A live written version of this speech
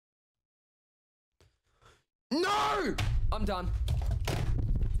No! I'm done.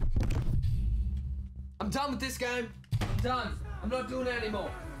 I'm done with this game. I'm done. I'm not doing it anymore.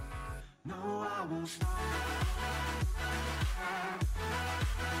 No, I won't stop.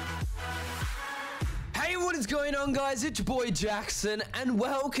 Hey, what is going on, guys? It's your boy Jackson, and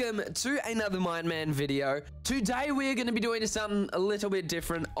welcome to another Mindman video. Today we are going to be doing something a little bit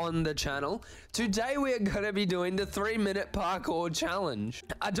different on the channel. Today we are going to be doing the 3-minute parkour challenge.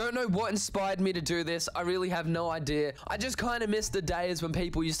 I don't know what inspired me to do this. I really have no idea. I just kind of miss the days when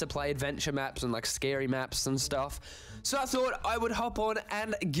people used to play adventure maps and like scary maps and stuff. So I thought I would hop on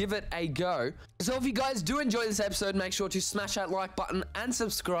and give it a go. So if you guys do enjoy this episode, make sure to smash that like button and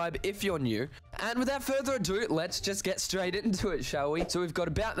subscribe if you're new. And without further ado, let's just get straight into it, shall we? So we've got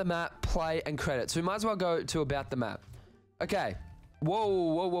about the map, play, and credits. So we might as well go to about the map. Okay.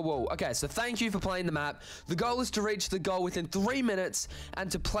 Whoa. Okay, so thank you for playing the map. The goal is to reach the goal within 3 minutes and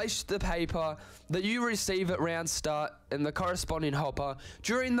to place the paper that you receive at round start in the corresponding hopper.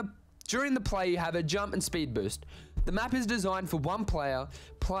 During the play, you have a jump and speed boost. The map is designed for one player.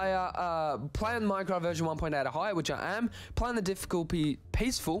 Play on Minecraft version 1.8 or higher, which I am. Play on the difficulty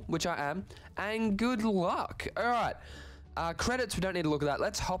peaceful, which I am. And good luck. Alright. Credits, we don't need to look at that.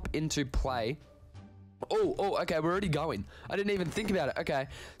 Let's hop into play. Oh, okay, we're already going. I didn't even think about it. Okay,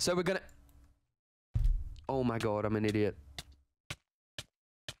 so we're gonna... Oh my god, I'm an idiot.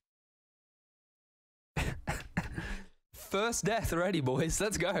 First death already, boys.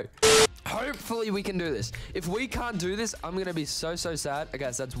 Let's go. Hopefully we can do this. If we can't do this, I'm gonna be so sad.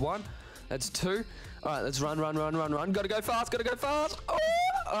 Okay, so that's 1. That's 2. All right, let's run. Gotta go fast. Oh!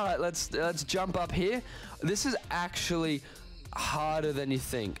 All right, let's jump up here. This is actually harder than you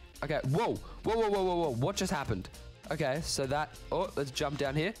think. Okay, whoa. What just happened? Okay, so that... Oh, let's jump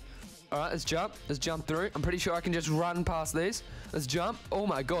down here. All right, let's jump through. I'm pretty sure I can just run past these. Let's jump. Oh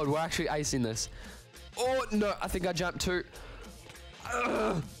my god, we're actually acing this. Oh, no, I think I jumped too.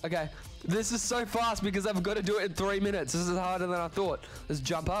 Okay, this is so fast because I've got to do it in 3 minutes. This is harder than I thought. Let's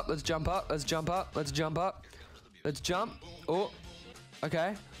jump up. Let's jump. Oh,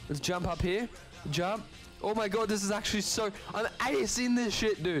 okay. Let's jump up here. Jump. Oh my god, this is actually so... I'm acing this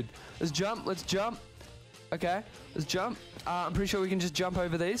shit, dude. Let's jump. Okay, let's jump. I'm pretty sure we can just jump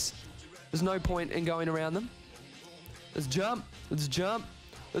over these. There's no point in going around them. Let's jump.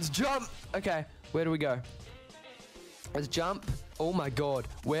 Okay, where do we go? Let's jump. Oh my god,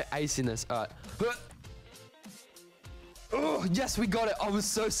 we're acing this. All right. Oh, yes, we got it. I was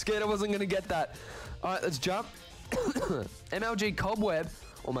so scared I wasn't going to get that. All right, let's jump. MLG Cobweb.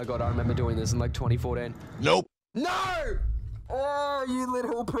 Oh my god, I remember doing this in like 2014. Nope. No! Oh, you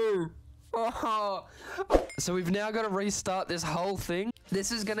little poo. Oh. So we've now got to restart this whole thing.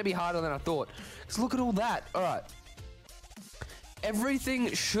 This is going to be harder than I thought. Because look at all that. All right.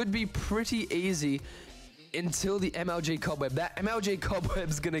 Everything should be pretty easy until the MLG Cobweb. That MLG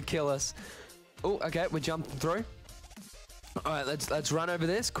Cobweb's going to kill us. Oh, okay. We're jumping through. All right, let's run over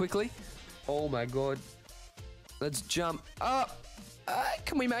this quickly. Oh my god. Let's jump up.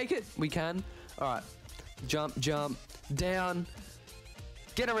 Can we make it? We can. All right. Jump, down.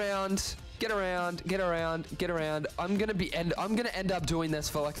 Get around. I'm gonna end up doing this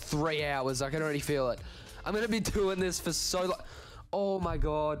for like 3 hours. I can already feel it. I'm gonna be doing this for so long. Oh my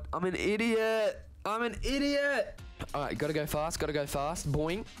god. I'm an idiot. All right, gotta go fast.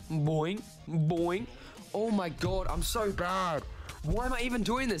 Boing. Oh my god, I'm so bad. Why am I even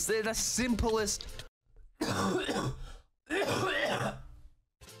doing this? They're the simplest.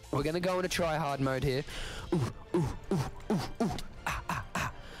 We're gonna go into try hard mode here.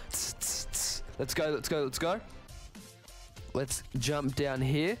 Let's go. Let's jump down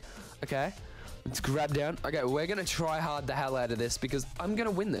here. Okay. Let's grab down. Okay, we're gonna try hard the hell out of this because I'm gonna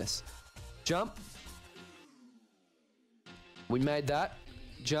win this. Jump. We made that.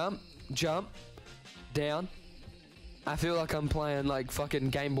 Jump. Down. I feel like I'm playing like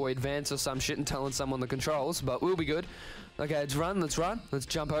fucking Game Boy Advance or some shit and telling someone the controls, but we'll be good. Okay, let's run. Let's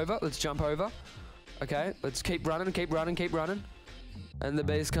jump over. Okay, let's keep running. And the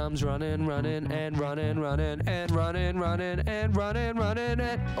base comes running.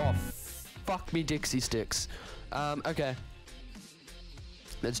 Oh, fuck me Dixie sticks. Okay.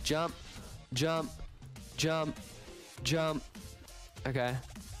 Let's jump. Okay.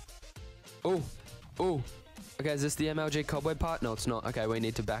 Oh. Okay, is this the MLG Cobweb part? No, it's not. Okay, we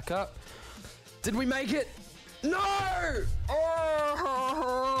need to back up. Did we make it? No!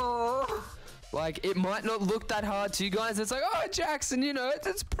 Oh! Like, it might not look that hard to you guys. It's like, oh, Jackson, you know,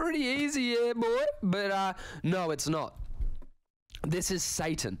 it's pretty easy, yeah, boy. But, no, it's not. This is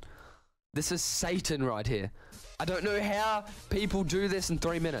Satan. This is Satan right here. I don't know how people do this in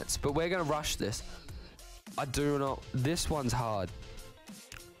 3 minutes, but we're going to rush this. I do not. This one's hard.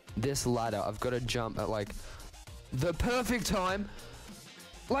 This ladder, I've got to jump at like the perfect time.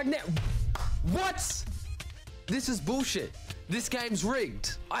 Like now. What? This is bullshit. This game's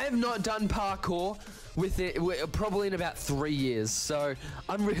rigged. I have not done parkour with it probably in about 3 years. So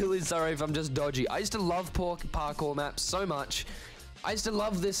I'm really sorry if I'm just dodgy. I used to love parkour maps so much. I used to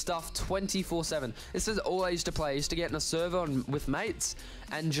love this stuff 24/7. This is all I used to play. I used to get in a server with mates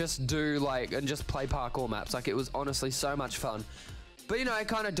and just do like, and just play parkour maps. Like it was honestly so much fun. But you know, it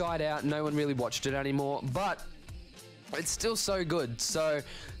kind of died out. No one really watched it anymore. But it's still so good. So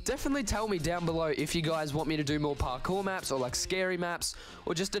definitely tell me down below if you guys want me to do more parkour maps or like scary maps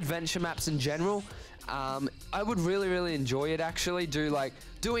or just adventure maps in general. I would really enjoy it actually. Doing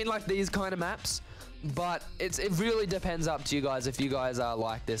like these kind of maps. But it really depends up to you guys if you guys are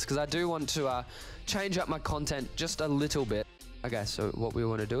like this, because I do want to change up my content just a little bit. Okay, so what we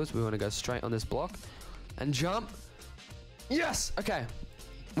want to do is we want to go straight on this block and jump. Yes. Okay,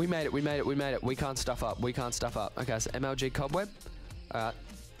 we made it. We can't stuff up. Okay, so MLG cobweb. All right.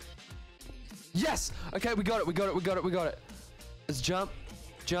 Yes. Okay, we got it. Let's jump.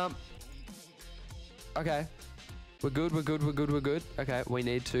 Okay, we're good. Okay, we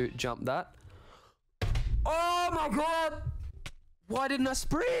need to jump that. Oh my god! Why didn't I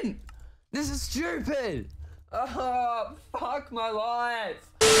sprint? This is stupid! Oh, fuck my life!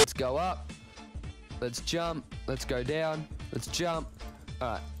 Let's go up. Let's jump. Let's go down. Let's jump.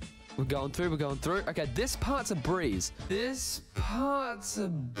 Alright. We're going through. Okay, this part's a breeze.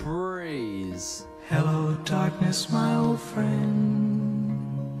 Hello, darkness, my old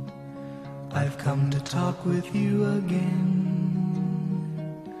friend. I've come to talk with you again.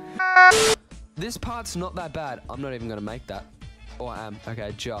 This part's not that bad. I'm not even gonna make that. Or I am.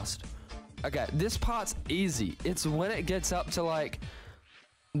 Okay, just. Okay, this part's easy. It's when it gets up to like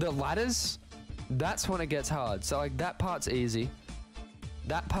the ladders, that's when it gets hard. So like that part's easy.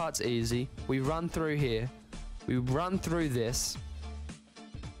 We run through here. We run through this.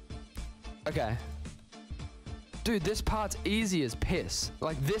 Okay. Dude, this part's easy as piss.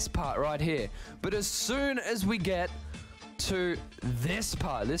 Like this part right here. But as soon as we get to this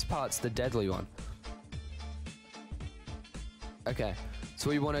part's the deadly one. Okay, so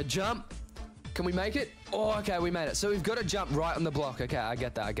we want to jump. Can we make it? Oh, okay, we made it. So we've got to jump right on the block. Okay, I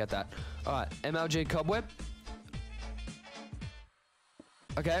get that. All right, MLG cobweb.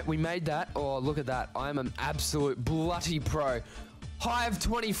 Okay, we made that. Oh, look at that. I'm an absolute bloody pro. Hive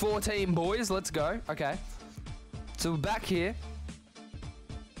 2014, boys. Let's go. Okay, so we're back here.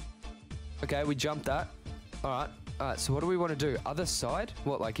 Okay, we jumped that. All right, so what do we want to do? Other side?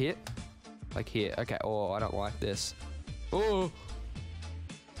 What, like here? Like here. Okay, oh, I don't like this. Oh!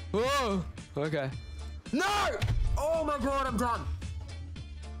 Okay. No! Oh my god, I'm done.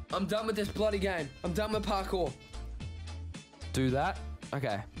 I'm done with this bloody game. I'm done with parkour. Do that.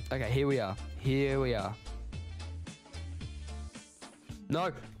 Okay, here we are.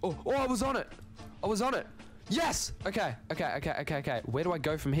 No! Oh, I was on it! Yes! Okay. Where do I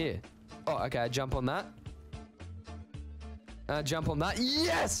go from here? Oh, okay, I jump on that. Jump on that.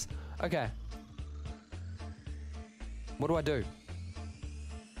 Yes! Okay. What do I do?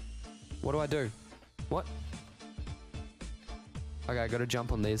 What? Okay, I gotta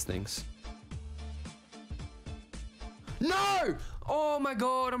jump on these things. No! Oh my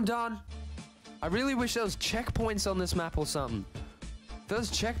god, I'm done. I really wish there was checkpoints on this map or something. If there was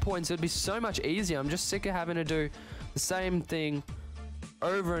checkpoints, it'd be so much easier. I'm just sick of having to do the same thing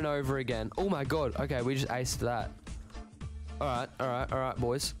over and over again. Oh my god. Okay, we just aced that. Alright,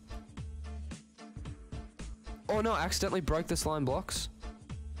 boys. Oh no, I accidentally broke the slime blocks.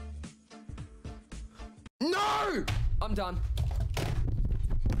 No! I'm done.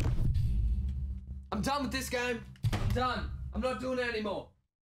 I'm done with this game. I'm done. I'm not doing it anymore.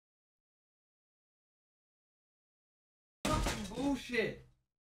 Fucking bullshit.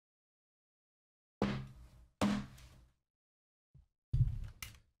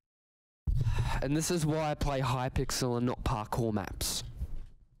 And this is why I play Hypixel and not parkour maps.